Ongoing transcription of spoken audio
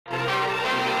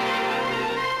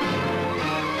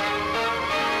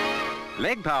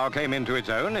Leg power came into its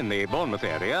own in the Bournemouth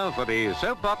area for the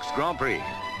Soapbox Grand Prix.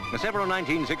 Several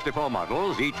 1964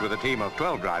 models, each with a team of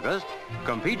 12 drivers,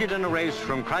 competed in a race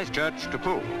from Christchurch to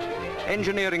Poole.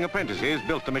 Engineering Apprentices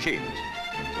built the machines.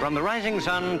 From the Rising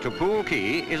Sun to Poole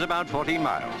Quay is about 14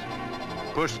 miles.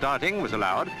 Push starting was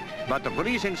allowed, but the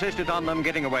police insisted on them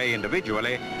getting away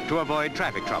individually to avoid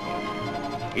traffic trouble.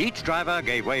 Each driver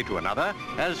gave way to another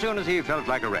as soon as he felt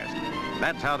like a rest.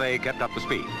 That's how they kept up the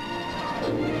speed.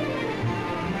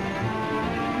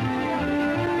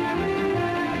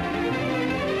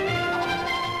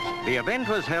 The event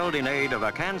was held in aid of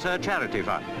a cancer charity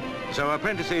fund, so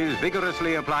apprentices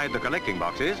vigorously applied the collecting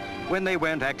boxes when they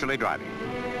weren't actually driving.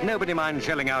 Nobody minds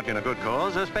shelling out in a good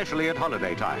cause, especially at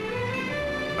holiday time.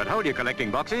 But hold your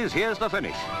collecting boxes, here's the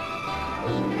finish.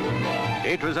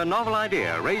 It was a novel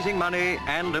idea, raising money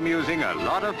and amusing a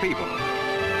lot of people.